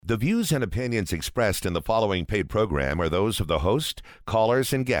The views and opinions expressed in the following paid program are those of the host,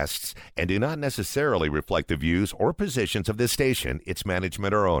 callers, and guests, and do not necessarily reflect the views or positions of this station, its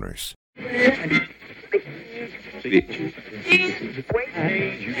management, or owners.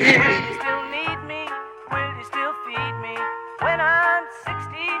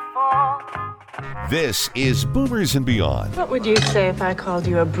 This is Boomers and Beyond. What would you say if I called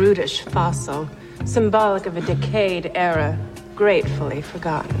you a brutish fossil, symbolic of a decayed era, gratefully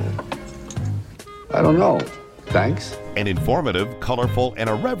forgotten? I don't know. Thanks. An informative, colorful, and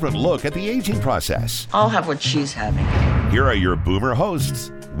irreverent look at the aging process. I'll have what she's having. Here are your Boomer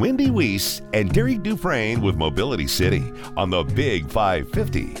hosts, Wendy Weiss and Derek Dufresne with Mobility City on the Big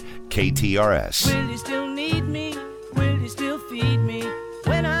 550 KTRS. Will you still need me? Will you still feed me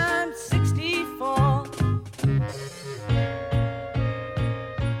when I'm 64?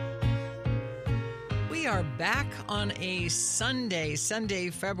 We are back on a Sunday,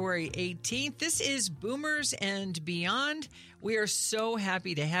 February 18th. This is Boomers and Beyond. We are so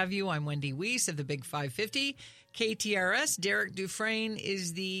happy to have you. I'm Wendy Weiss of the Big 550 KTRS. Derek Dufresne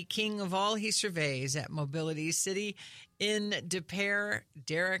is the king of all he surveys at Mobility City in Des Peres.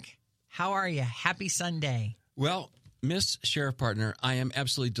 Derek, how are you? Happy Sunday. Well, Miss Sheriff Partner, I am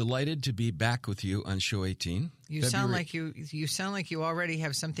absolutely delighted to be back with you on Show 18. You sound like you already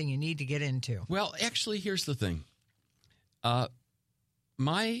have something you need to get into. Well, actually, here's the thing.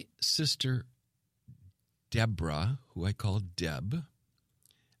 My sister Deborah, who I call Deb,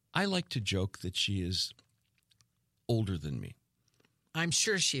 I like to joke that she is older than me. I'm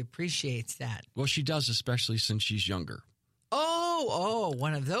sure she appreciates that. Well, she does, especially since she's younger. Oh,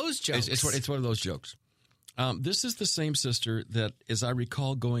 one of those jokes. It's one of those jokes. This is the same sister that, as I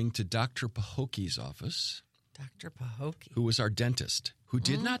recall, going to Dr. Pahokie's office. Dr. Pahokie. Who was our dentist, who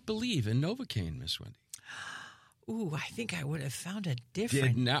did not believe in Novocaine, Miss Wendy. Ooh, I think I would have found a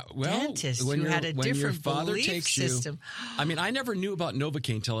different dentist when who had a different your father belief takes system. I mean, I never knew about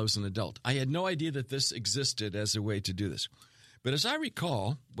Novocaine until I was an adult. I had no idea that this existed as a way to do this. But as I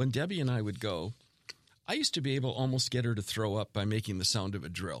recall, when Debbie and I would go, I used to be able to almost get her to throw up by making the sound of a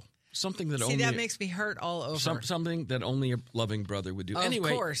drill. Something that that makes me hurt all over. Something that only a loving brother would do. Of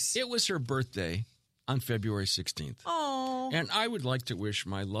course. It was her birthday on February 16th. Oh. And I would like to wish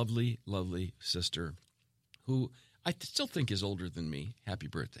my lovely, lovely sister, who I still think is older than me, happy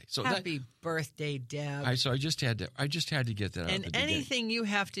birthday. So happy birthday, Deb. I just had to get that out. And anything you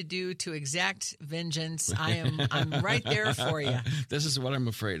have to do to exact vengeance, I'm right there for you. This is what I'm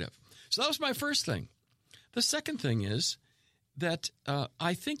afraid of. So that was my first thing. The second thing is that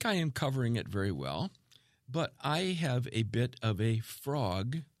I think I am covering it very well, but I have a bit of a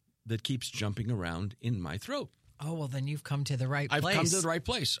frog that keeps jumping around in my throat. Oh, well, then you've come to the right place. I've come to the right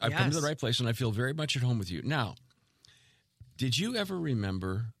place. I've come to the right place, and I feel very much at home with you. Now, did you ever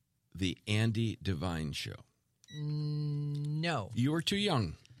remember the Andy Devine show? No. You were too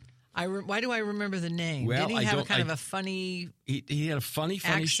young. Why do I remember the name? Well, Did he have kind of a funny He had a funny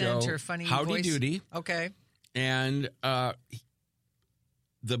accent show. or funny Howdy voice? Doody. Okay. And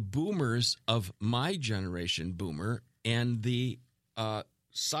the boomers of my generation, boomer, and the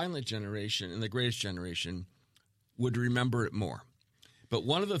silent generation and the greatest generation would remember it more. But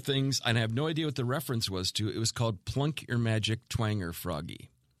one of the things, and I have no idea what the reference was to, it was called Plunk Your Magic Twanger Froggy.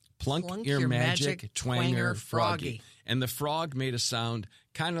 Plunk Your Magic Twanger Froggy. And the frog made a sound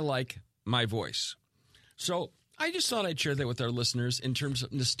kind of like my voice. So I just thought I'd share that with our listeners in terms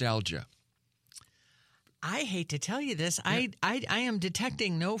of nostalgia. I hate to tell you this. Yeah. I am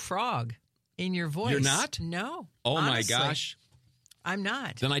detecting no frog in your voice. You're not? No. Oh, honestly, my gosh. I'm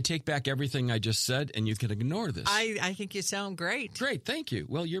not. Then I take back everything I just said, and you can ignore this. I think you sound great. Great, thank you.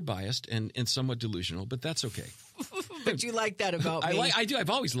 Well, you're biased and somewhat delusional, but that's okay. But you like that about me. I do. I've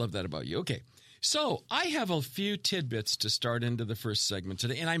always loved that about you. Okay. So I have a few tidbits to start into the first segment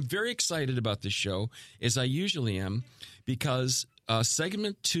today, and I'm very excited about this show, as I usually am, because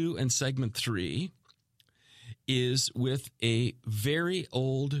segment 2 and segment 3 is with a very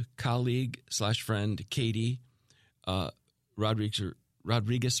old colleague / friend, Katie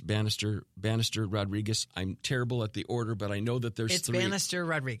Rodriguez, Bannister, Rodriguez. I'm terrible at the order, but I know that there's it's 3. Bannister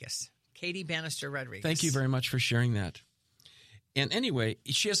Rodriguez. Katie Bannister Rodriguez. Thank you very much for sharing that. And anyway,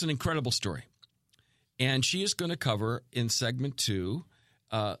 she has an incredible story. And she is going to cover in segment 2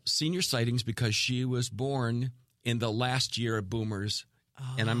 senior sightings because she was born in the last year of boomers.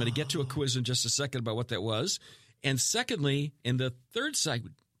 Oh. And I'm going to get to a quiz in just a second about what that was. And secondly, in the third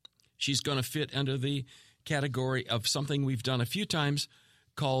segment, she's going to fit under the category of something we've done a few times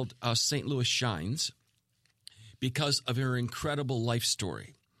called St. Louis Shines because of her incredible life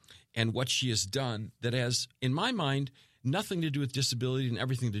story and what she has done that has, in my mind, nothing to do with disability and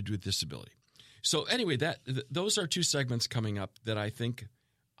everything to do with disability. So anyway, those are 2 segments coming up that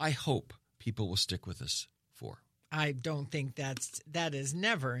I hope people will stick with us for. I don't think that is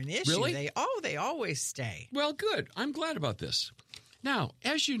never an issue. Really? They always stay. Well, good. I'm glad about this. Now,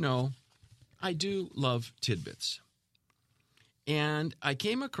 as you know, I do love tidbits. And I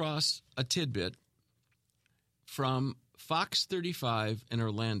came across a tidbit from Fox 35 in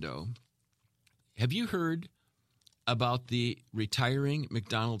Orlando. Have you heard about the retiring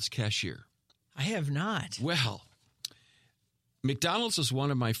McDonald's cashier? I have not. Well, McDonald's was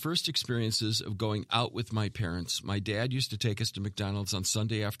one of my first experiences of going out with my parents. My dad used to take us to McDonald's on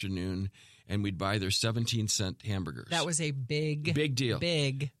Sunday afternoon, and we'd buy their 17-cent hamburgers. That was a big deal.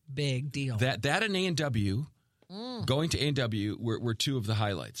 Big deal. That and A&W, going to A&W were 2 of the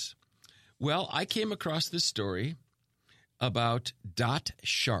highlights. Well, I came across this story about Dot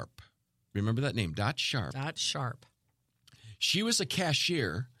Sharp. Remember that name, Dot Sharp? Dot Sharp. She was a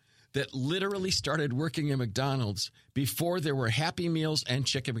cashier that literally started working at McDonald's before there were Happy Meals and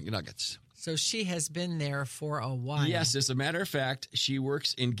Chicken McNuggets. So she has been there for a while. Yes, as a matter of fact, she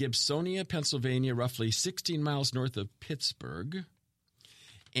works in Gibsonia, Pennsylvania, roughly 16 miles north of Pittsburgh.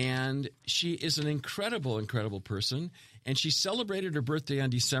 And she is an incredible, incredible person. And she celebrated her birthday on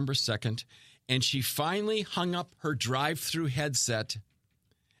December 2nd. And she finally hung up her drive-through headset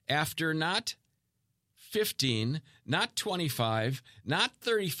after not 15, not 25, not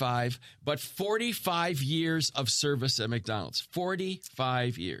 35, but 45 years of service at McDonald's.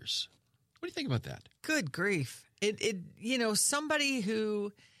 45 years. What do you think about that? Good grief. Somebody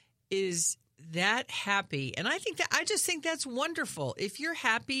who is that happy, and I just think that's wonderful. If you're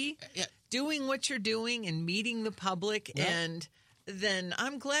happy doing what you're doing and meeting the public, and then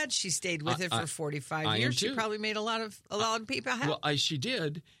I'm glad she stayed with it for 45 years. She probably made a lot of people happy. Well, she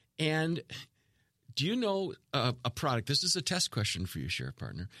did, and do you know a product? This is a test question for you, Sheriff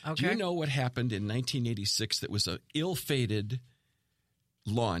Partner. Okay. Do you know what happened in 1986 that was an ill-fated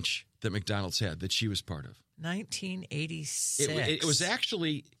launch that McDonald's had that she was part of? 1986. It was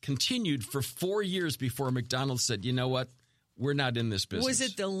actually continued for 4 years before McDonald's said, you know what, we're not in this business. Was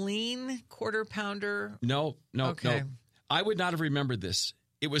it the lean quarter pounder? No. Okay. I would not have remembered this.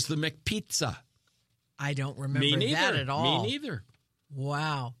 It was the McPizza. I don't remember that at all. Me neither.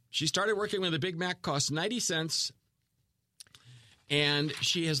 Wow. She started working when the Big Mac cost 90 cents, and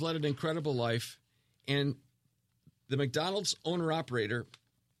she has led an incredible life. And the McDonald's owner-operator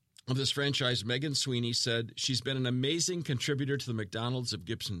of this franchise, Megan Sweeney, said she's been an amazing contributor to the McDonald's of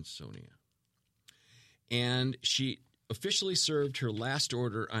Gibsonia. And she officially served her last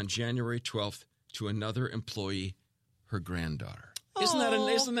order on January 12th to another employee, her granddaughter.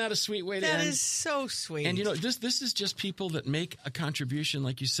 Isn't that a sweet way to end? That is so sweet. And this is just people that make a contribution,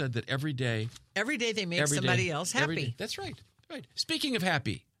 like you said, that every day they make somebody else happy. That's right. Right. Speaking of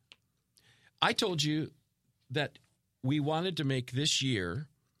happy, I told you that we wanted to make this year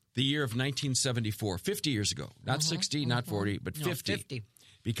the year of 1974, 50 years ago. Not 60, not 40, but 50. 50.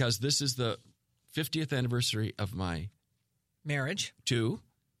 Because this is the 50th anniversary of my marriage to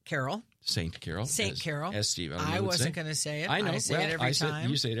Carol. Saint Carol. Carol. As Steve I wasn't going to say it. I know. I say it every time.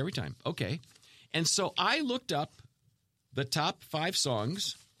 You say it every time. Okay. And so I looked up the top 5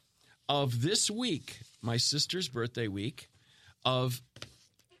 songs of this week, my sister's birthday week of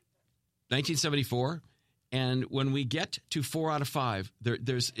 1974. And when we get to 4 out of 5,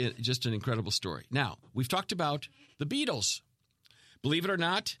 there's just an incredible story. Now, we've talked about the Beatles. Believe it or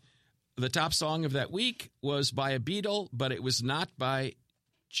not, the top song of that week was by a Beatle, but it was not by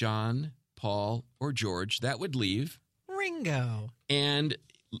John, Paul, or George. That would leave Ringo. And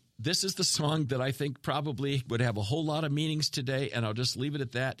this is the song that I think probably would have a whole lot of meanings today, and I'll just leave it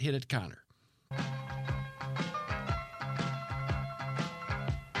at that. Hit it, Connor.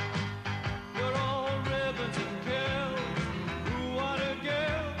 You're all ribbons and girls. Ooh, what a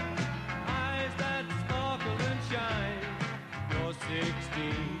girl. Eyes that sparkle and shine. You're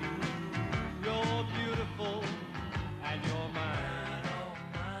 16. You're beautiful. And you're mine.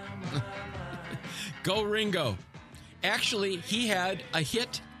 Go Ringo. Actually, he had a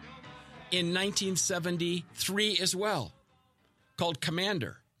hit in 1973 as well called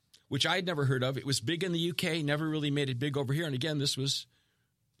Commander, which I'd never heard of. It was big in the UK, never really made it big over here. And again, this was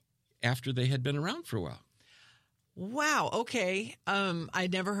after they had been around for a while. Wow. Okay.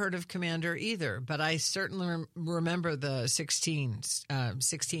 I'd never heard of Commander either, but I certainly remember the 16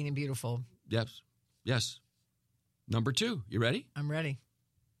 and Beautiful. Yes. Yes. Number 2. You ready? I'm ready.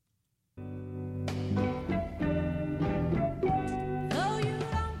 Though you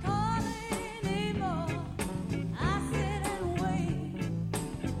don't call anymore, I sit and wait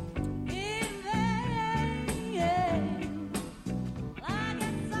in vain.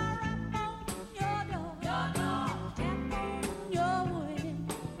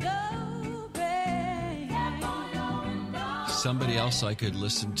 somebody else I could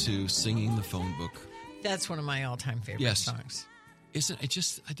listen to singing the phone book. That's one of my all-time favorite Yes. songs. Isn't it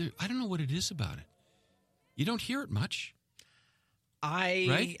just, I don't know what it is about it. You don't hear it much.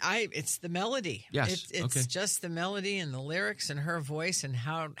 Right? It's the melody. Yes, It's okay. just the melody and the lyrics and her voice, and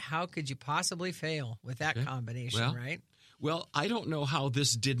how could you possibly fail with that Okay. combination, Well, right? Well, I don't know how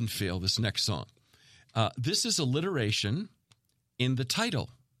this didn't fail, this next song. This is alliteration in the title,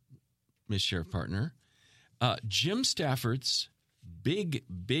 Miss Sheriff Partner. Jim Stafford's Big,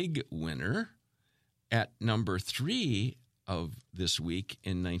 Big Winner at number 3 of this week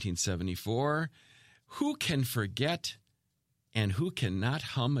in 1974. Who can forget and who cannot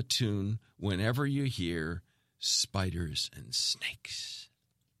hum a tune whenever you hear Spiders and Snakes?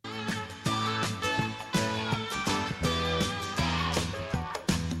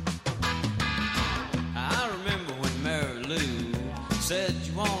 I remember when Mary Lou said,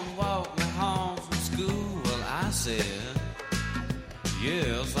 "You want to walk me home from school?" Well, I said,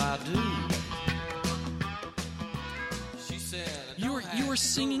 "Yes, I do." She said, You were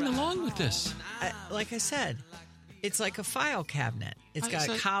singing along with this. Like I said, it's like a file cabinet. It's I got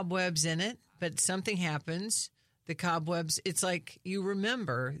said- cobwebs in it, but something happens. The cobwebs, it's like you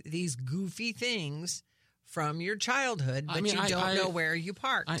remember these goofy things from your childhood, but you don't know where you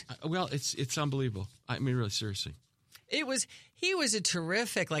parked. Well, it's unbelievable. I mean, really, seriously. He was a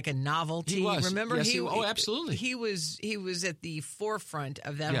terrific, like a novelty. He was. Remember, Yes, oh, absolutely. He was at the forefront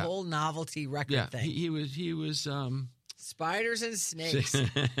of that Yeah. whole novelty record Yeah, thing. he was. Spiders and snakes.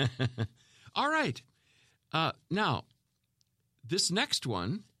 All right. Now, this next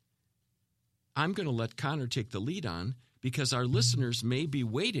one, I'm going to let Connor take the lead on because our listeners may be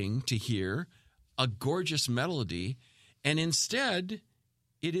waiting to hear a gorgeous melody, and instead,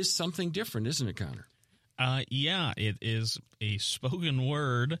 it is something different, isn't it, Connor? Yeah, it is a spoken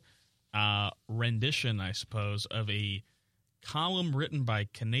word rendition, I suppose, of a column written by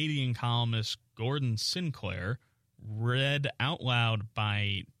Canadian columnist Gordon Sinclair, read out loud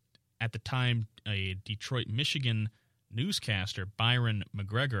by, at the time, a Detroit, Michigan newscaster, Byron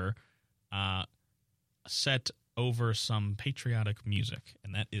McGregor, set over some patriotic music.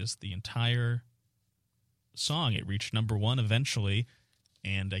 And that is the entire song. It reached number 1 eventually,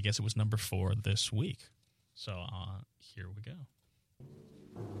 and I guess it was number 4 this week. So here we go.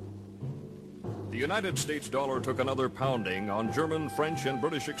 The United States dollar took another pounding on German, French, and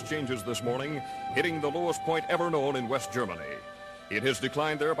British exchanges this morning, hitting the lowest point ever known in West Germany. It has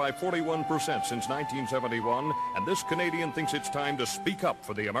declined there by 41% since 1971, and this Canadian thinks it's time to speak up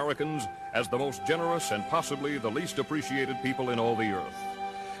for the Americans as the most generous and possibly the least appreciated people in all the earth.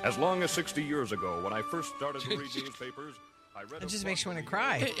 As long as 60 years ago, when I first started to read newspapers, I read... It just makes you want to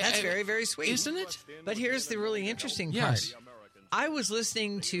cry. That's very, very sweet. Isn't it? But here's the really interesting Yes. part. I was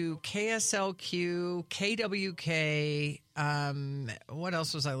listening to KSLQ, KWK, what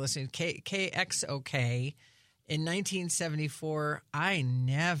else was I listening to? KXOK in 1974. I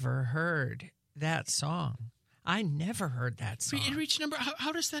never heard that song. I never heard that song. It reached number.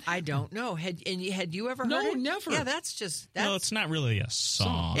 How does that happen? I don't know. Had you ever heard No, it? never. Yeah, that's just... Well, it's not really a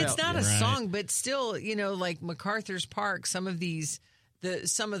song. It's not a Right. song, but still, like MacArthur's Park, some of the Yeah.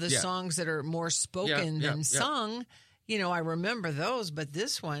 songs that are more spoken than sung, I remember those, but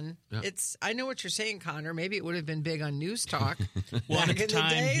this one, I know what you're saying, Connor. Maybe it would have been big on News Talk. Well, back at the in time,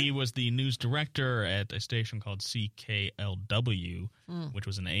 day. he was the news director at a station called CKLW, which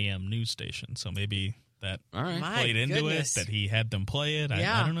was an AM news station. So maybe that All right. My played into goodness. it, that he had them play it.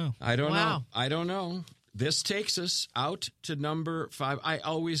 Yeah. I don't know. I don't Wow. know. I don't know. This takes us out to number 5. I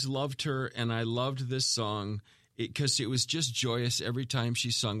always loved her, and I loved this song because it was just joyous every time she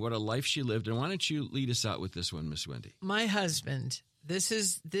sung. What a life she lived. And why don't you lead us out with this one, Miss Wendy? My husband, this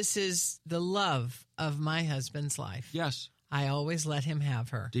is the love of my husband's life. Yes. I always let him have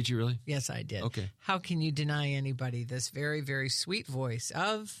her. Did you really? Yes, I did. Okay. How can you deny anybody this very, very sweet voice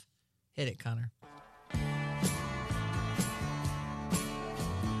of... Hit it, Connor.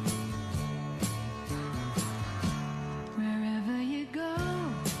 Wherever you go,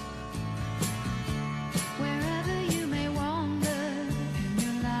 wherever you may wander in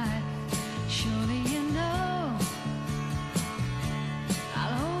your life, surely you know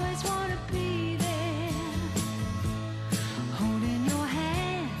I'll always want to be there, holding your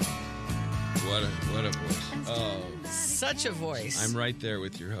hand. What a voice. Oh, Such a voice. I'm right there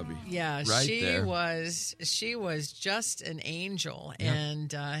with your hubby. Yeah, right she there. was just an angel Yep.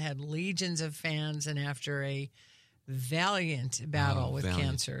 and had legions of fans. And after a valiant battle with valiant.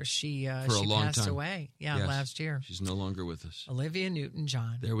 cancer, she For a she long passed time. away. Yeah, Yes. last year. She's no longer with us. Olivia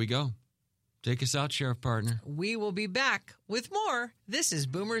Newton-John. There we go. Take us out, Sheriff Partner. We will be back with more. This is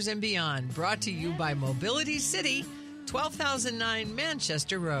Boomers and Beyond, brought to you by Mobility City, 12,009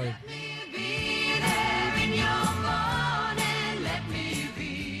 Manchester Road.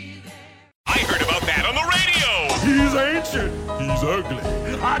 I heard about that on the radio. He's ancient. He's ugly.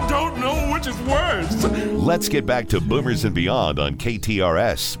 I don't know which is worse. Let's get back to Boomers and Beyond on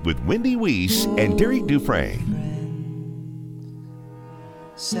KTRS with Wendy Weiss and Derek Dufresne.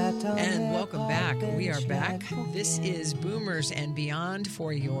 And welcome back. We are back. This is Boomers and Beyond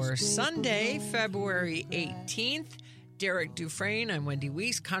for your Sunday, February 18th. Derek Dufresne, I'm Wendy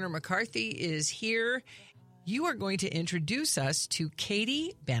Weiss. Connor McCarthy is here. You are going to introduce us to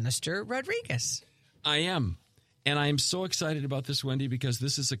Katie Bannister Rodriguez. I am. And I am so excited about this, Wendy, because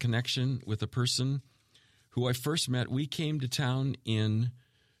this is a connection with a person who I first met. We came to town in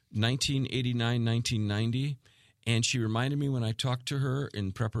 1989, 1990, and she reminded me when I talked to her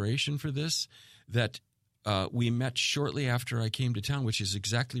in preparation for this that we met shortly after I came to town, which is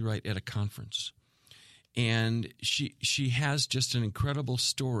exactly right, at a conference. And she has just an incredible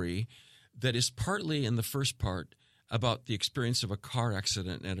story that is partly in the first part about the experience of a car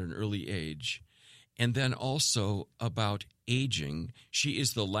accident at an early age, and then also about aging. She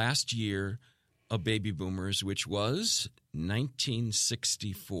is the last year of baby boomers, which was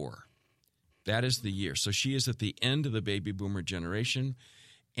 1964. That is the year. So she is at the end of the baby boomer generation,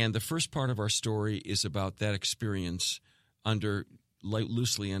 and the first part of our story is about that experience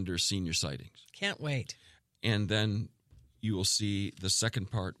loosely under senior sightings. Can't wait. And then you will see the second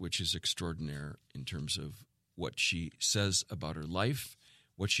part, which is extraordinary in terms of what she says about her life,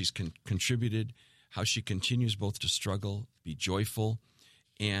 what she's contributed, how she continues both to struggle, be joyful,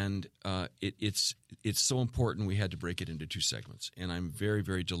 and it's so important we had to break it into two segments. And I'm very,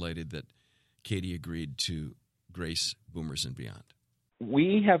 very delighted that Katie agreed to grace Boomers and Beyond.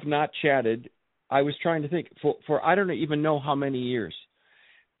 We have not chatted. I was trying to think for I don't even know how many years.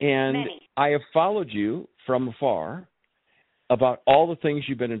 And Many. I have followed you from afar about all the things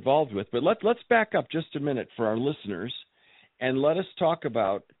you've been involved with. But let's back up just a minute for our listeners and let us talk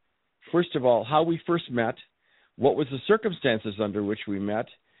about, first of all, how we first met, what was the circumstances under which we met,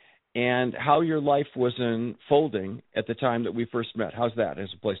 and how your life was unfolding at the time that we first met. How's that as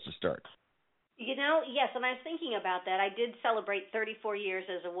a place to start? You know, yes, and I was thinking about that. I did celebrate 34 years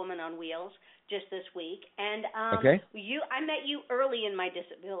as a woman on wheels just this week, and Okay. I met you early in my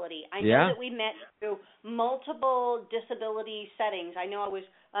disability. I know Yeah. that we met through multiple disability settings. I know I was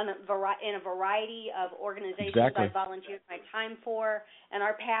in a variety of organizations Exactly. I volunteered my time for, and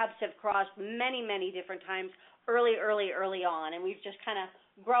our paths have crossed many, many different times early on, and we've just kind of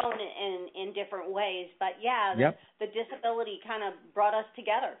grown in different ways. But yeah, Yep. the disability kind of brought us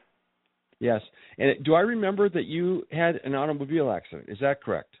together. Yes. And do I remember that you had an automobile accident? Is that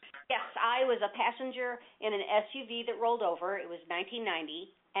correct? Yes, I was a passenger in an SUV that rolled over. It was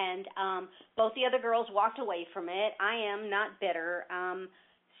 1990, and both the other girls walked away from it. I am not bitter.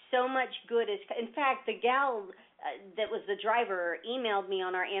 So much good is. In fact, the gal that was the driver emailed me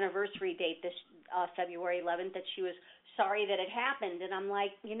on our anniversary date, this February 11th, that she was sorry that it happened, and I'm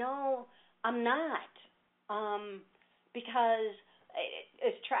like, I'm not, because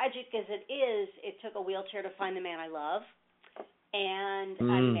as tragic as it is, it took a wheelchair to find the man I love. And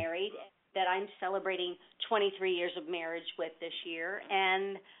I'm married, that I'm celebrating 23 years of marriage with this year.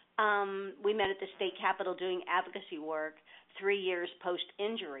 And we met at the state capitol doing advocacy work 3 years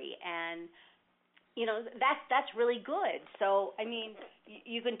post-injury. And, that's really good. So, I mean,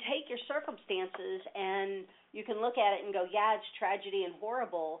 you can take your circumstances and you can look at it and go, yeah, it's tragedy and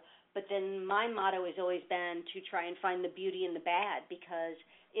horrible. But then my motto has always been to try and find the beauty in the bad, because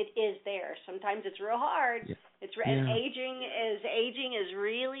it is there. Sometimes it's real hard. Yeah. And aging is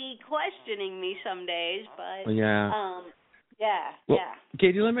really questioning me some days. But Yeah. yeah.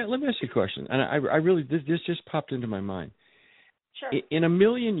 Katie, let me ask you a question. And I really this just popped into my mind. Sure. In a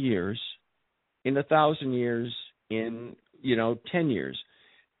million years, in 1,000 years, in 10 years,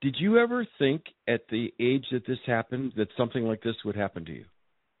 did you ever think at the age that this happened that something like this would happen to you?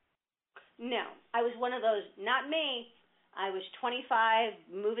 No, I was one of those. Not me. I was 25,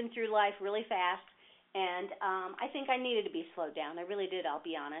 moving through life really fast, and I think I needed to be slowed down. I really did. I'll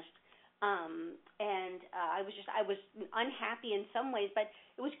be honest. I was unhappy in some ways, but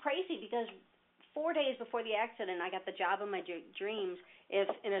it was crazy because 4 days before the accident, I got the job of my dreams as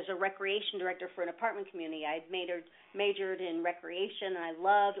a recreation director for an apartment community. I had majored in recreation, and I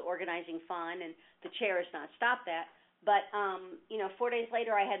loved organizing fun, and the chair has not stopped that. But, 4 days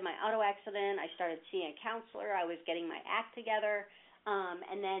later, I had my auto accident. I started seeing a counselor. I was getting my act together.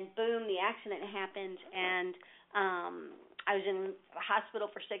 And then, boom, the accident happened, and I was in the hospital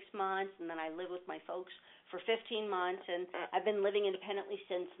for 6 months, and then I lived with my folks for 15 months, and I've been living independently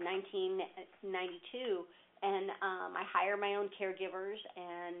since 1992, I hire my own caregivers,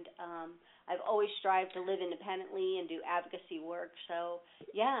 and I've always strived to live independently and do advocacy work. So,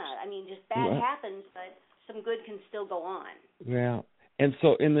 yeah, I mean, just bad happens, but some good can still go on. Yeah. And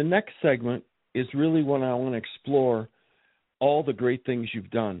so in the next segment is really when I want to explore all the great things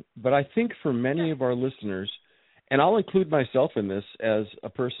you've done. But I think for many of our listeners, and I'll include myself in this as a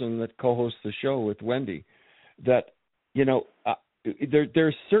person that co-hosts the show with Wendy, that, you know,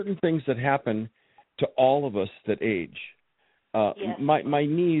 there's certain things that happen to all of us that age. My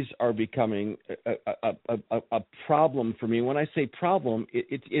knees are becoming a problem for me. When I say problem,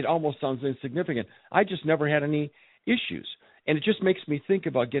 it almost sounds insignificant. I just never had any issues, and it just makes me think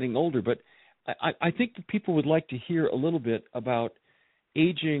about getting older. But I think that people would like to hear a little bit about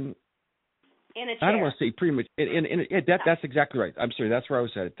aging. In a chair. I don't want to say premature. That's exactly right. I'm sorry. That's where I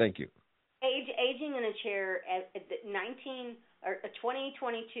was headed. Thank you. Aging in a chair at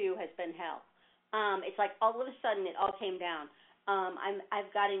 2022 has been hell. It's like all of a sudden it all came down.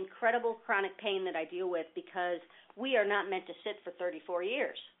 I've got incredible chronic pain that I deal with because we are not meant to sit for 34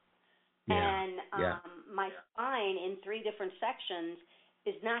 years. And my spine in 3 different sections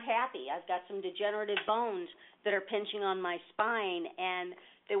is not happy. I've got some degenerative bones that are pinching on my spine, and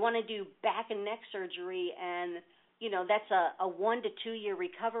they want to do back and neck surgery, and you know that's a 1 to 2 year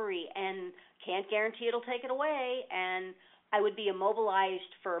recovery, and can't guarantee it'll take it away. And I would be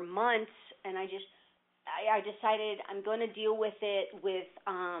immobilized for months, and I decided I'm going to deal with it with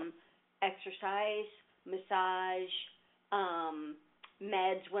exercise, massage,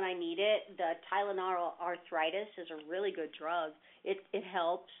 meds when I need it. The Tylenol arthritis is a really good drug. It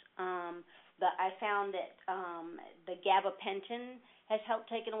helps. I found that the gabapentin has helped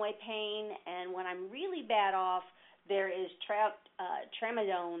taking away pain, and when I'm really bad off, there is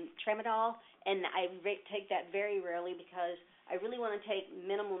tramadol, and I take that very rarely because I really want to take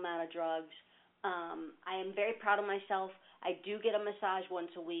minimal amount of drugs. I am very proud of myself. I do get a massage once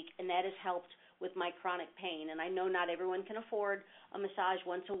a week, and that has helped with my chronic pain. And I know not everyone can afford a massage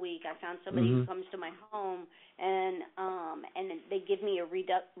once a week. I found somebody who comes to my home, and they give me a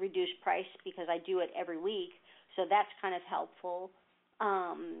reduced price because I do it every week. So that's kind of helpful.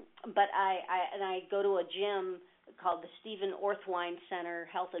 But I go to a gym called the Stephen Orthwein Center,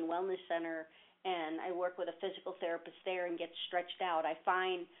 Health and Wellness Center, and I work with a physical therapist there and get stretched out. I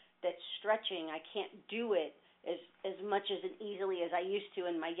find that stretching, I can't do it as much as easily as I used to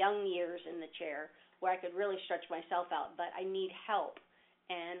in my young years in the chair, where I could really stretch myself out, but I need help.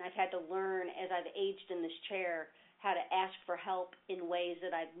 And I've had to learn as I've aged in this chair how to ask for help in ways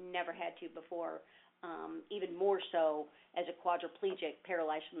that I've never had to before, even more so as a quadriplegic,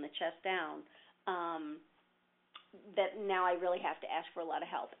 paralyzed from the chest down. That now I really have to ask for a lot of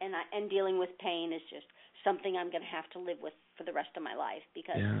help, and dealing with pain is just something I'm going to have to live with for the rest of my life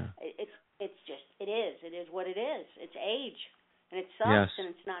because it is what it is. It's age, and it sucks, and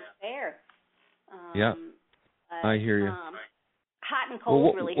it's not fair. I hear you. Hot and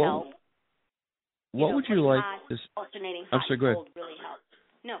cold really help. What would you like? Alternating hot and cold really helps.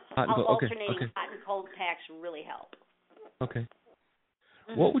 No, alternating hot and cold packs really help. Okay.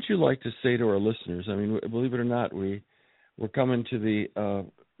 What would you like to say to our listeners? I mean, believe it or not, we're coming to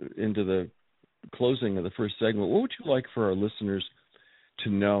into the closing of the first segment. What would you like for our listeners to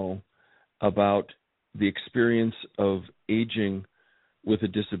know about the experience of aging with a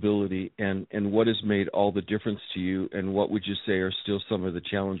disability, and what has made all the difference to you, and what would you say are still some of the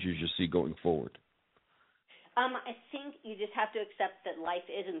challenges you see going forward? I think you just have to accept that life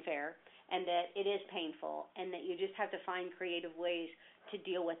isn't fair, and that it is painful, and that you just have to find creative ways to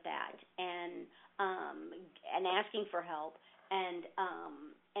deal with that, and asking for help, and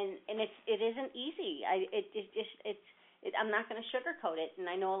it isn't easy. I'm not going to sugarcoat it, and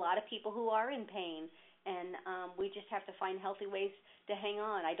I know a lot of people who are in pain, and we just have to find healthy ways to hang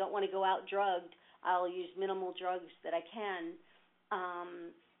on. I don't want to go out drugged. I'll use minimal drugs that I can,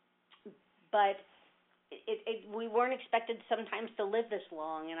 but we weren't expected sometimes to live this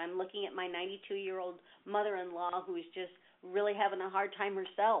long, and I'm looking at my 92-year-old mother-in-law who's just really having a hard time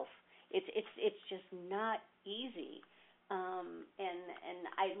herself. It's just not easy. And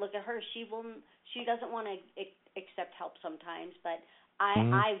I look at her. She doesn't want to accept help sometimes, but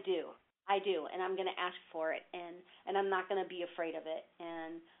I do. I do, and I'm going to ask for it, and I'm not going to be afraid of it.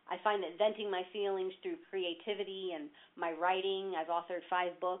 And I find that venting my feelings through creativity and my writing. I've authored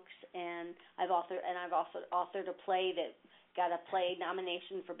 5 books, and I've also authored a play that got a play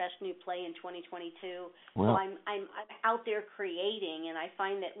nomination for Best New Play in 2022. Wow. So I'm out there creating, and I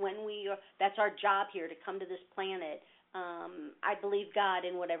find that that's our job here, to come to this planet. I believe God,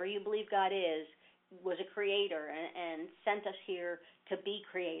 and whatever you believe God is, was a creator and sent us here to be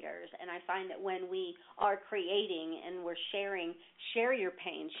creators. And I find that when we are creating and we're share your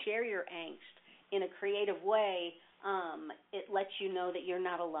pain, share your angst in a creative way, it lets you know that you're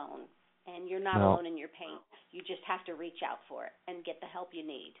not alone. And you're not alone in your pain. You just have to reach out for it and get the help you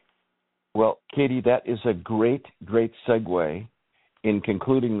need. Well, Katie, that is a great, great segue in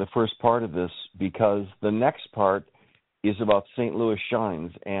concluding the first part of this, because the next part is about St. Louis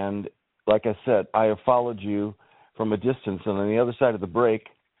Shines. And like I said, I have followed you from a distance, and on the other side of the break,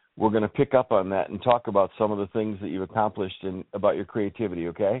 we're going to pick up on that and talk about some of the things that you've accomplished and about your creativity,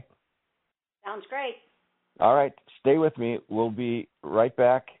 okay? Sounds great. All right, stay with me. We'll be right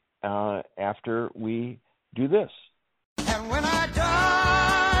back after we do this. And when I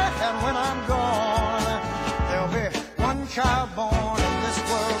die and when I'm gone, there'll be one child born in this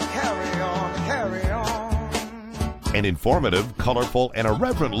world. Carry on, carry on. An informative, colorful, and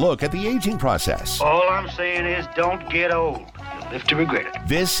irreverent look at the aging process. All I'm saying is don't get old. You'll live to regret it.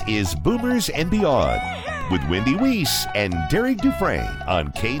 This is Boomers and Beyond with Wendy Weiss and Derek Dufresne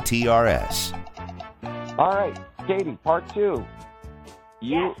on KTRS. All right, Katie, part two.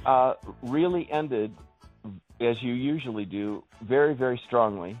 You really ended, as you usually do, very, very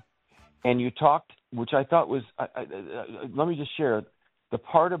strongly. And you talked, which I thought was, let me just share, the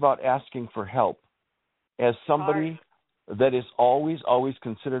part about asking for help. As somebody that is always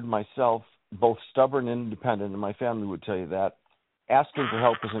considered myself both stubborn and independent, and my family would tell you that, asking for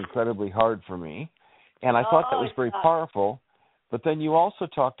help is incredibly hard for me. And I thought that was very powerful. But then you also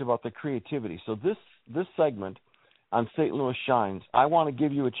talked about the creativity. So this segment on St. Louis Shines, I want to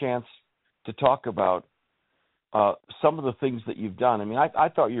give you a chance to talk about some of the things that you've done. I mean, I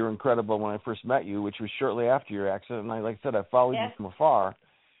thought you were incredible when I first met you, which was shortly after your accident. And like I said, I followed you from afar.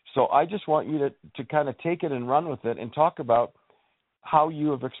 So I just want you to kind of take it and run with it and talk about how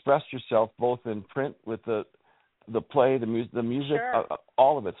you have expressed yourself both in print with the play, the music,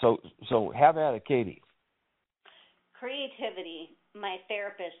 all of it. So have at it, Katie. Creativity, my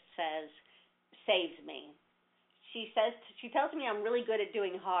therapist says, saves me. She tells me I'm really good at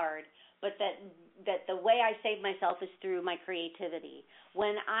doing hard, but that the way I save myself is through my creativity.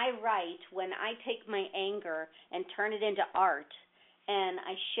 When I write, when I take my anger and turn it into art and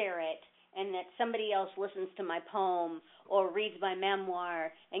I share it, and that somebody else listens to my poem or reads my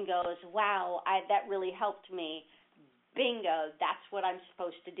memoir and goes, wow, that really helped me, bingo, that's what I'm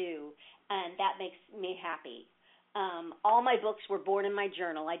supposed to do, and that makes me happy. All my books were born in my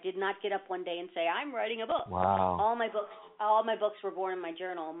journal. I did not get up one day and say, I'm writing a book. Wow. All my books were born in my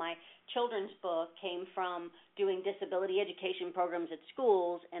journal. My children's book came from doing disability education programs at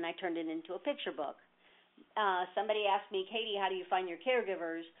schools, and I turned it into a picture book. Somebody asked me, Katie, how do you find your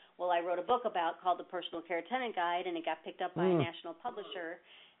caregivers? Well, I wrote a book called The Personal Care Tenant Guide, and it got picked up by a national publisher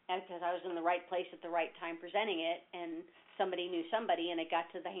because I was in the right place at the right time presenting it, and somebody knew somebody, and it got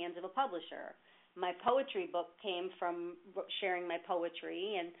to the hands of a publisher. My poetry book came from sharing my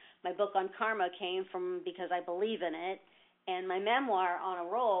poetry, and my book on karma came from because I believe in it, and my memoir, On a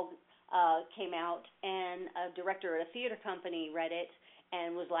Roll, came out, and a director at a theater company read it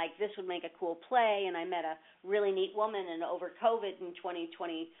and was like, this would make a cool play, and I met a really neat woman, and over COVID in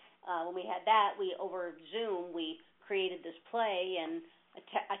 2020, when we had that, over Zoom, we created this play, and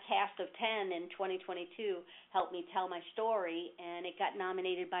a cast of 10 in 2022 helped me tell my story, and it got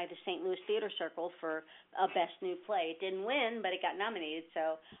nominated by the St. Louis Theater Circle for a Best New Play. It didn't win, but it got nominated,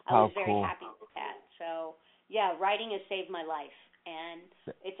 so I was very happy with that. So, yeah, writing has saved my life, and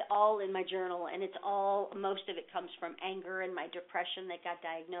it's all in my journal, and most of it comes from anger and my depression that got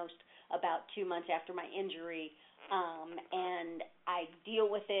diagnosed about 2 months after my injury, and I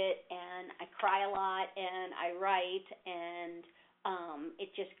deal with it, and I cry a lot, and I write, and it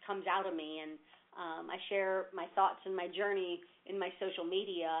just comes out of me, and I share my thoughts and my journey in my social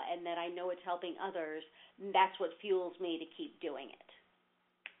media, and that I know it's helping others. And that's what fuels me to keep doing it.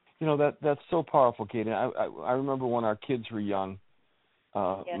 You know, that's so powerful, Katie. I remember when our kids were young,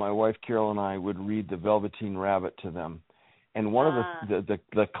 my wife Carol and I would read The Velveteen Rabbit to them, and one of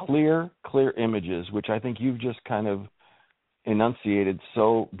the clear images, which I think you've just kind of enunciated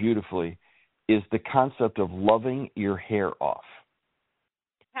so beautifully, is the concept of loving your hair off.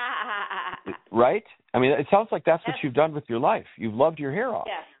 Right? I mean, it sounds like that's what you've done with your life. You've loved your hair off.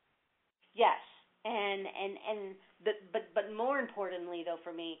 Yes. But more importantly, though,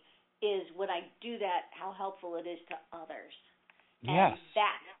 for me, is when I do that, how helpful it is to others. Yes.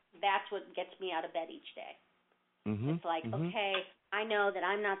 And that's what gets me out of bed each day. Mm-hmm. It's like, okay, I know that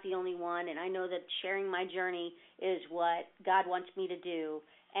I'm not the only one, and I know that sharing my journey is what God wants me to do.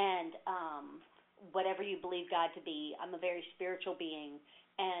 And whatever you believe God to be, I'm a very spiritual being.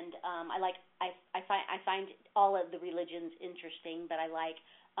 And I find all of the religions interesting, but I like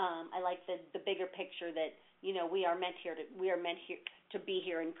the bigger picture that we are meant here to be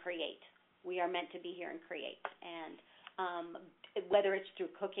here and create. We are meant to be here and create, and whether it's through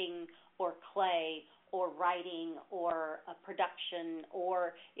cooking or clay or writing or a production,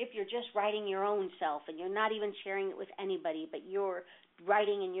 or if you're just writing your own self and you're not even sharing it with anybody, but you're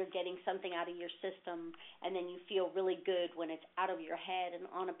writing and you're getting something out of your system, and then you feel really good when it's out of your head and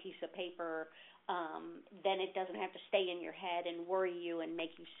on a piece of paper, then it doesn't have to stay in your head and worry you and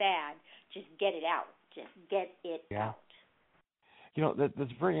make you sad. Just get it out. Just get it out.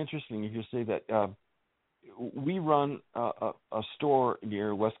 That's very interesting if you say that. We run a store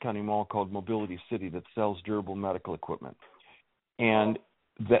near West County Mall called Mobility City that sells durable medical equipment. And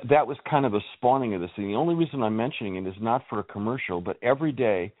that was kind of a spawning of this thing. The only reason I'm mentioning it is not for a commercial, but every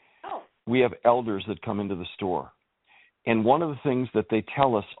day we have elders that come into the store. And one of the things that they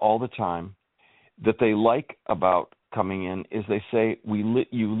tell us all the time that they like about coming in is they say,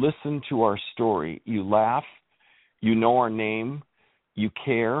 you listen to our story, you laugh, you know our name, you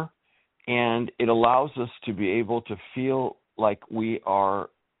care, and it allows us to be able to feel like we are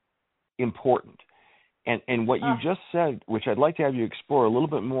important. And what you just said, which I'd like to have you explore a little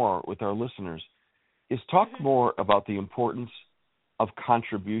bit more with our listeners, is talk more about the importance of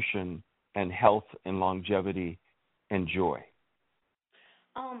contribution and health and longevity and joy.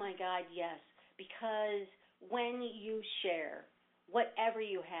 Oh, my God, yes. Because when you share whatever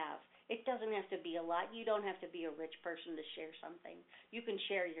you have, it doesn't have to be a lot. You don't have to be a rich person to share something. You can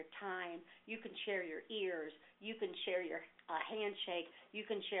share your time. You can share your ears. You can share your handshake. You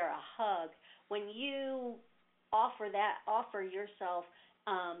can share a hug. When you offer yourself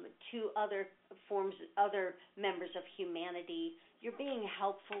to other members of humanity, you're being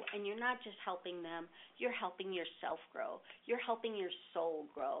helpful, and you're not just helping them. You're helping yourself grow. You're helping your soul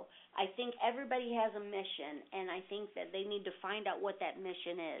grow. I think everybody has a mission, and I think that they need to find out what that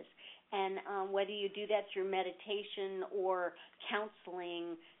mission is. And whether you do that through meditation or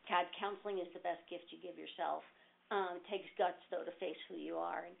counseling, God, counseling is the best gift you give yourself. It takes guts, though, to face who you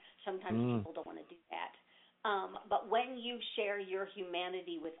are, and sometimes people don't want to do that. But when you share your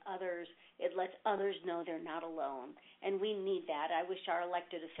humanity with others, it lets others know they're not alone. And we need that. I wish our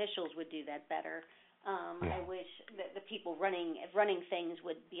elected officials would do that better. I wish that the people running things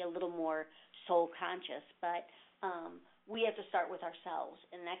would be a little more soul conscious. But we have to start with ourselves,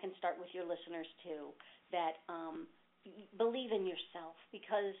 and that can start with your listeners too, that believe in yourself,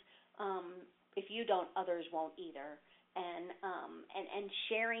 because if you don't, others won't either. And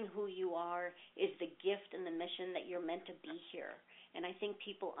sharing who you are is the gift and the mission that you're meant to be here. And I think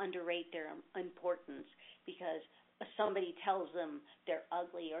people underrate their importance, because somebody tells them they're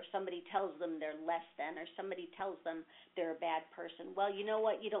ugly, or somebody tells them they're less than, or somebody tells them they're a bad person. Well, you know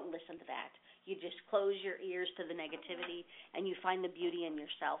what? You don't listen to that. You just close your ears to the negativity, and you find the beauty in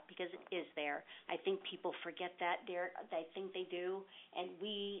yourself, because it is there. I think people forget that, Derek. I think they do. And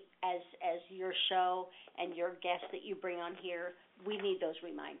we, as your show and your guests that you bring on here, we need those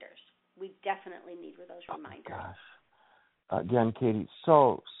reminders. We definitely need those reminders. Gosh. Again, Katie,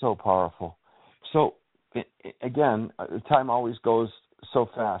 so powerful. So, again, time always goes so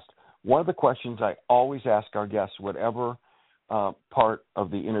fast. One of the questions I always ask our guests, whatever part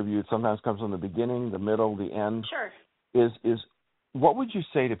of the interview, it sometimes comes in the beginning, the middle, the end, is what would you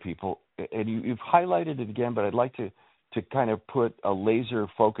say to people? And you've highlighted it again, but I'd like to kind of put a laser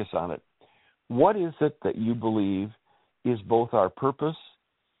focus on it. What is it that you believe is both our purpose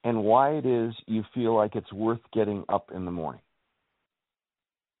and why it is you feel like it's worth getting up in the morning?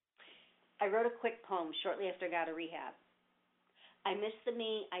 I wrote a quick poem shortly after I got out of rehab. I miss the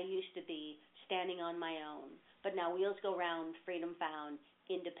me I used to be, standing on my own, but now wheels go round, freedom found,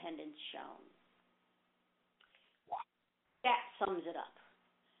 independence shown. Wow. That sums it up.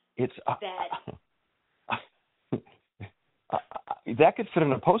 It's that that could fit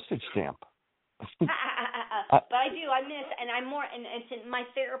in a postage stamp. But I do. I miss, and I'm more, and it's my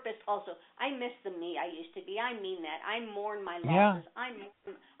therapist also. I miss the me I used to be. I mean that. I mourn my losses.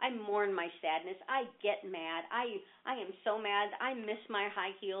 Yeah. I mourn my sadness. I get mad. I am so mad. I miss my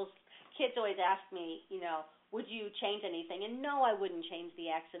high heels. Kids always ask me, would you change anything? And no, I wouldn't change the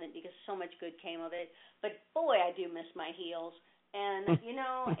accident, because so much good came of it. But boy, I do miss my heels. And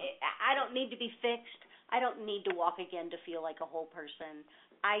I don't need to be fixed. I don't need to walk again to feel like a whole person.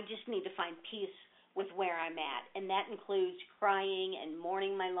 I just need to find peace with where I'm at, and that includes crying and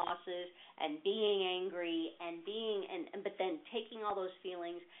mourning my losses and being angry but then taking all those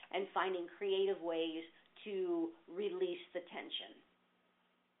feelings and finding creative ways to release the tension.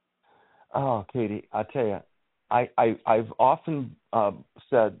 Oh, Katie, I tell you, I've often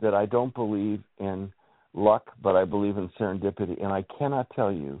said that I don't believe in luck, but I believe in serendipity, and I cannot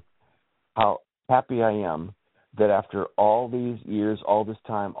tell you how happy I am that after all these years, all this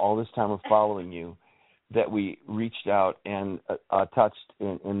time of following you, that we reached out and touched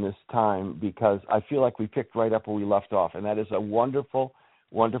in this time, because I feel like we picked right up where we left off, and that is a wonderful,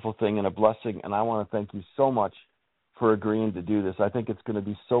 wonderful thing and a blessing, and I want to thank you so much for agreeing to do this. I think it's going to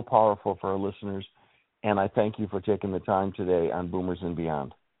be so powerful for our listeners, and I thank you for taking the time today on Boomers and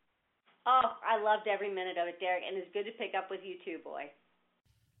Beyond. Oh, I loved every minute of it, Derek, and it's good to pick up with you too, boy.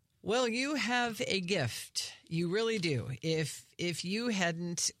 Well, you have a gift. You really do. If you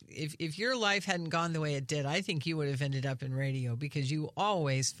hadn't, if your life hadn't gone the way it did, I think you would have ended up in radio, because you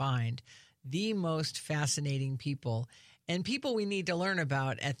always find the most fascinating people and people we need to learn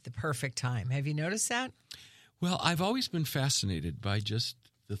about at the perfect time. Have you noticed that? Well, I've always been fascinated by just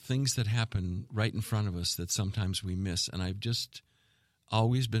the things that happen right in front of us that sometimes we miss. And I've just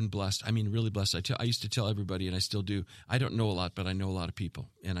always been blessed. I mean, really blessed. I used to tell everybody, and I still do, I don't know a lot, but I know a lot of people.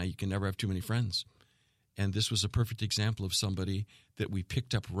 And you can never have too many friends. And this was a perfect example of somebody that we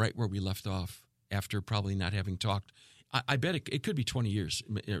picked up right where we left off after probably not having talked. I bet it could be 20 years,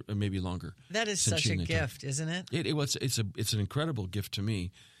 or maybe longer. That is such a gift, isn't it? It's an incredible gift to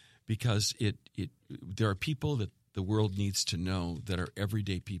me, because there are people that the world needs to know that are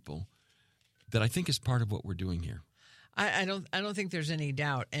everyday people that I think is part of what we're doing here. I don't think there's any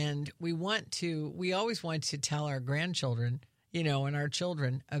doubt. And we always want to tell our grandchildren, and our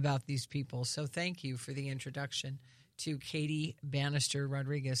children about these people. So thank you for the introduction to Katie Bannister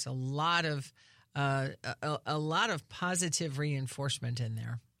Rodriguez. A lot of positive reinforcement in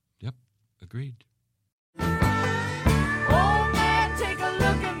there. Yep, agreed. Oh man, take a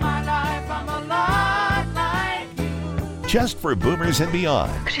look at my life. I'm a lot like you. Just for Boomers and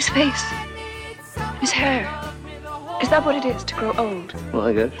Beyond. Look at his face, his hair. Is that what it is to grow old? Well,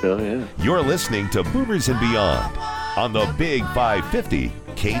 I guess so, yeah. You're listening to Boomers and Beyond on the Big 550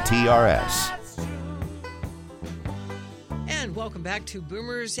 KTRS. And welcome back to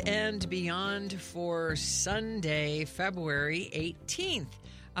Boomers and Beyond for Sunday, February 18th.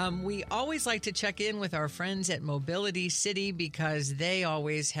 We always like to check in with our friends at Mobility City, because they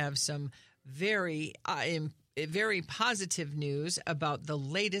always have some very positive news about the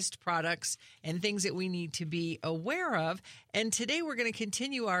latest products and things that we need to be aware of. And today we're going to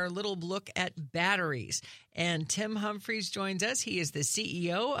continue our little look at batteries. And Tim Humphreys joins us. He is the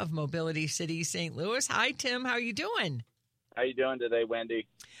CEO of Mobility City St. Louis. Hi, Tim. How are you doing? How you doing today, Wendy?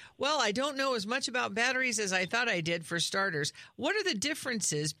 Well, I don't know as much about batteries as I thought I did, for starters. What are the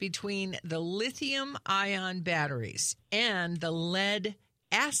differences between the lithium-ion batteries and the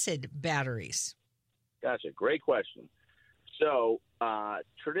lead-acid batteries? Gotcha. Great question. So,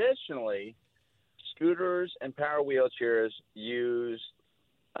 traditionally, scooters and power wheelchairs use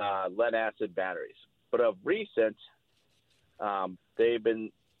lead-acid batteries. But of recent, they've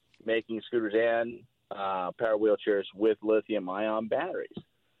been making scooters and power wheelchairs with lithium-ion batteries.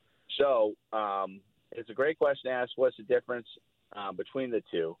 So, it's a great question to ask, what's the difference between the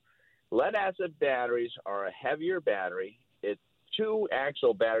two? Lead-acid batteries are a heavier battery. It's two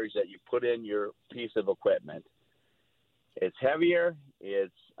actual batteries that you put in your piece of equipment. It's heavier.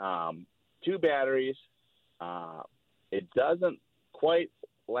 It's two batteries. It doesn't quite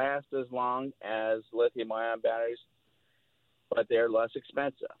last as long as lithium-ion batteries, but they're less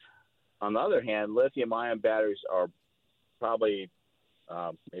expensive. On the other hand, lithium-ion batteries are probably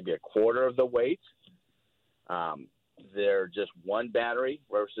maybe a quarter of the weight. They're just one battery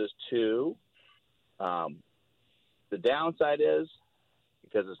versus two. The downside is,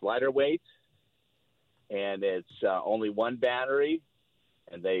 because it's lighter weight and it's only one battery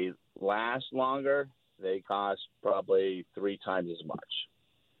and they last longer, they cost probably 3 times as much.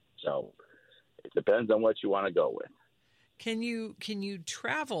 So it depends on what you want to go with. Can you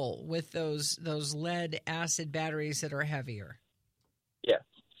travel with those lead acid batteries that are heavier? Yes,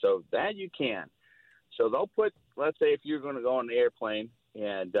 so that you can. So they'll put, let's say if you're going to go on an airplane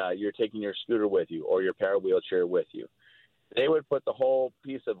and you're taking your scooter with you or your power wheelchair with you, they would put the whole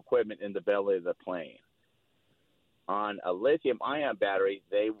piece of equipment in the belly of the plane. On a lithium-ion battery,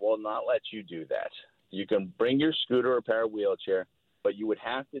 they will not let you do that. You can bring your scooter or power wheelchair, but you would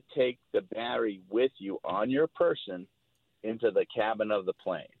have to take the battery with you on your person into the cabin of the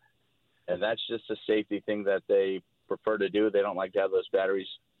plane. And that's just a safety thing that they prefer to do. They don't like to have those batteries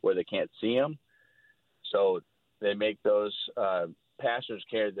where they can't see them. So they make those passengers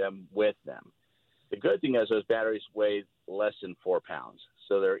carry them with them. The good thing is those batteries weigh less than 4 pounds.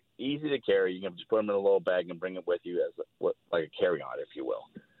 So they're easy to carry. You can just put them in a little bag and bring it with you as like a carry-on, if you will.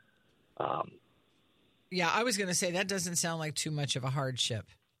 Yeah, I was going to say that doesn't sound like too much of a hardship.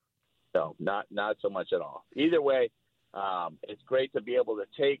 No, not so much at all. Either way, it's great to be able to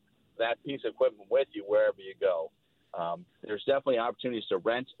take that piece of equipment with you wherever you go. There's definitely opportunities to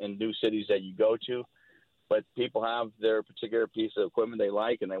rent in new cities that you go to, but people have their particular piece of equipment they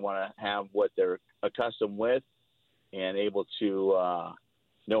like, and they want to have what they're accustomed with and able to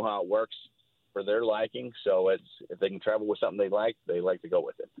know how it works for their liking. So if they can travel with something they like to go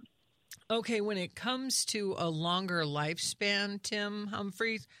with it. Okay, when it comes to a longer lifespan, Tim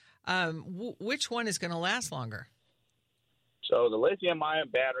Humphries, which one is going to last longer? So the lithium-ion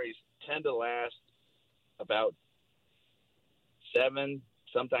batteries tend to last about 7,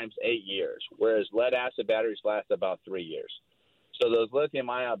 sometimes 8 years, whereas lead-acid batteries last about 3 years. So those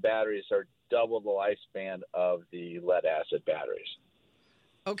lithium-ion batteries are double the lifespan of the lead-acid batteries.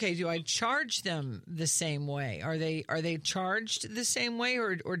 Okay, do I charge them the same way? Are they charged the same way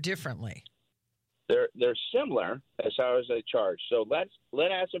or differently? They're similar as far as they charge. So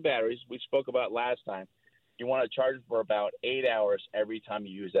lead-acid batteries, we spoke about last time, you want to charge for about 8 hours every time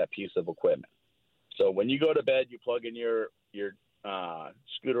you use that piece of equipment. So when you go to bed, you plug in your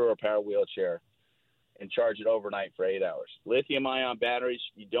scooter or power wheelchair and charge it overnight for 8 hours. Lithium-ion batteries,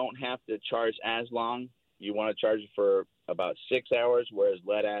 you don't have to charge as long. You want to charge it for about 6 hours, whereas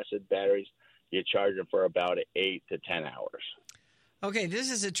lead-acid batteries, you charge them for about 8 to 10 hours. Okay, this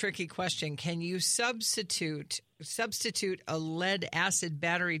is a tricky question. Can you substitute a lead-acid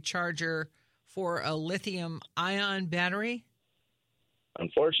battery charger for a lithium-ion battery?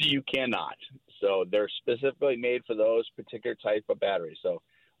 Unfortunately, you cannot. So they're specifically made for those particular type of batteries. So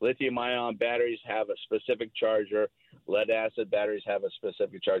lithium-ion batteries have a specific charger. Lead-acid batteries have a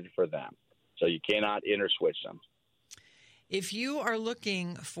specific charger for them. So you cannot interswitch them. If you are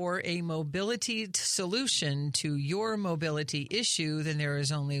looking for a mobility solution to your mobility issue, then there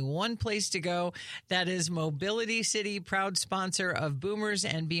is only one place to go. That is Mobility City, proud sponsor of Boomers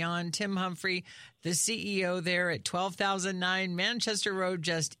and Beyond. Tim Humphrey, the CEO there at 12,009 Manchester Road,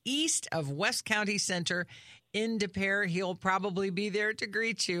 just east of West County Center in De Pere. He'll probably be there to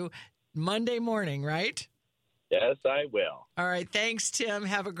greet you Monday morning, right? Yes, I will. All right. Thanks, Tim.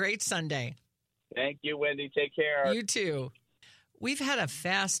 Have a great Sunday. Thank you, Wendy. Take care. You too. We've had a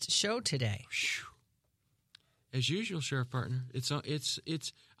fast show today. As usual, Sheriff Partner.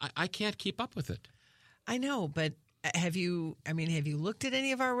 I can't keep up with it. I know, but have you looked at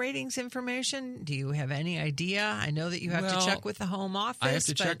any of our ratings information? Do you have any idea? I know that you have to check with the home office. I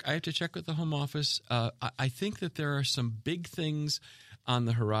have to check with the home office. I think that there are some big things on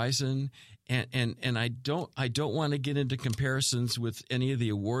the horizon, and I don't want to get into comparisons with any of the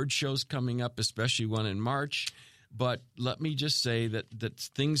award shows coming up, especially one in March. But let me just say that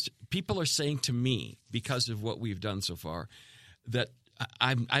things people are saying to me because of what we've done so far that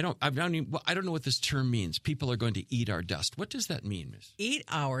I don't know what this term means. People are going to eat our dust. What does that mean, Miss? Eat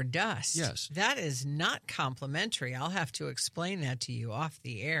our dust? Yes. That is not complimentary. I'll have to explain that to you off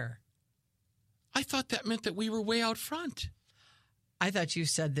the air. I thought that meant that we were way out front. I thought you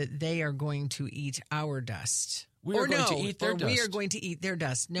said that they are going to eat our dust. We are going to eat their dust. We are going to eat their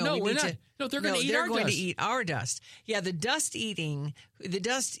dust. No, we're not. No, they're going to eat our dust. They're going to eat our dust. Yeah, the dust eating, the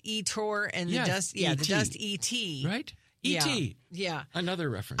dust eator, and the dust. Yeah, the dust ET. Right. E.T. Yeah. Another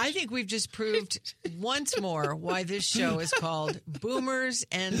reference. I think we've just proved once more why this show is called Boomers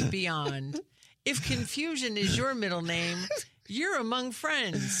and Beyond. If confusion is your middle name, you're among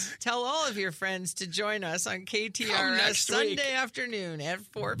friends. Tell all of your friends to join us on KTRS Sunday afternoon at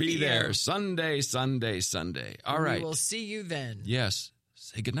 4 p.m. Be there Sunday. All right. We will see you then. Yes.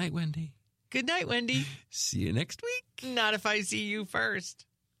 Say goodnight, Wendy. Good night, Wendy. See you next week. Not if I see you first.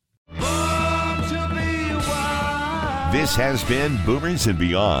 This has been Boomers and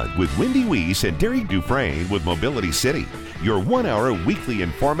Beyond with Wendy Weiss and Derek Dufresne with Mobility City. Your 1 hour weekly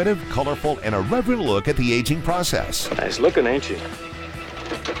informative, colorful, and irreverent look at the aging process. Nice looking, ain't you?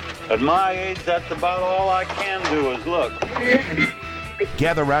 At my age, that's about all I can do is look.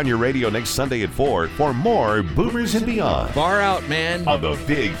 Gather around your radio next Sunday at 4 for more Boomers and Beyond. Far out, man. On the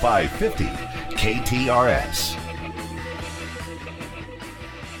Big 550 KTRS.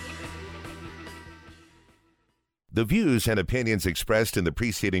 The views and opinions expressed in the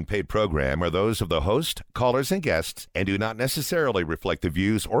preceding paid program are those of the host, callers, and guests, and do not necessarily reflect the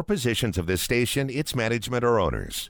views or positions of this station, its management, or owners.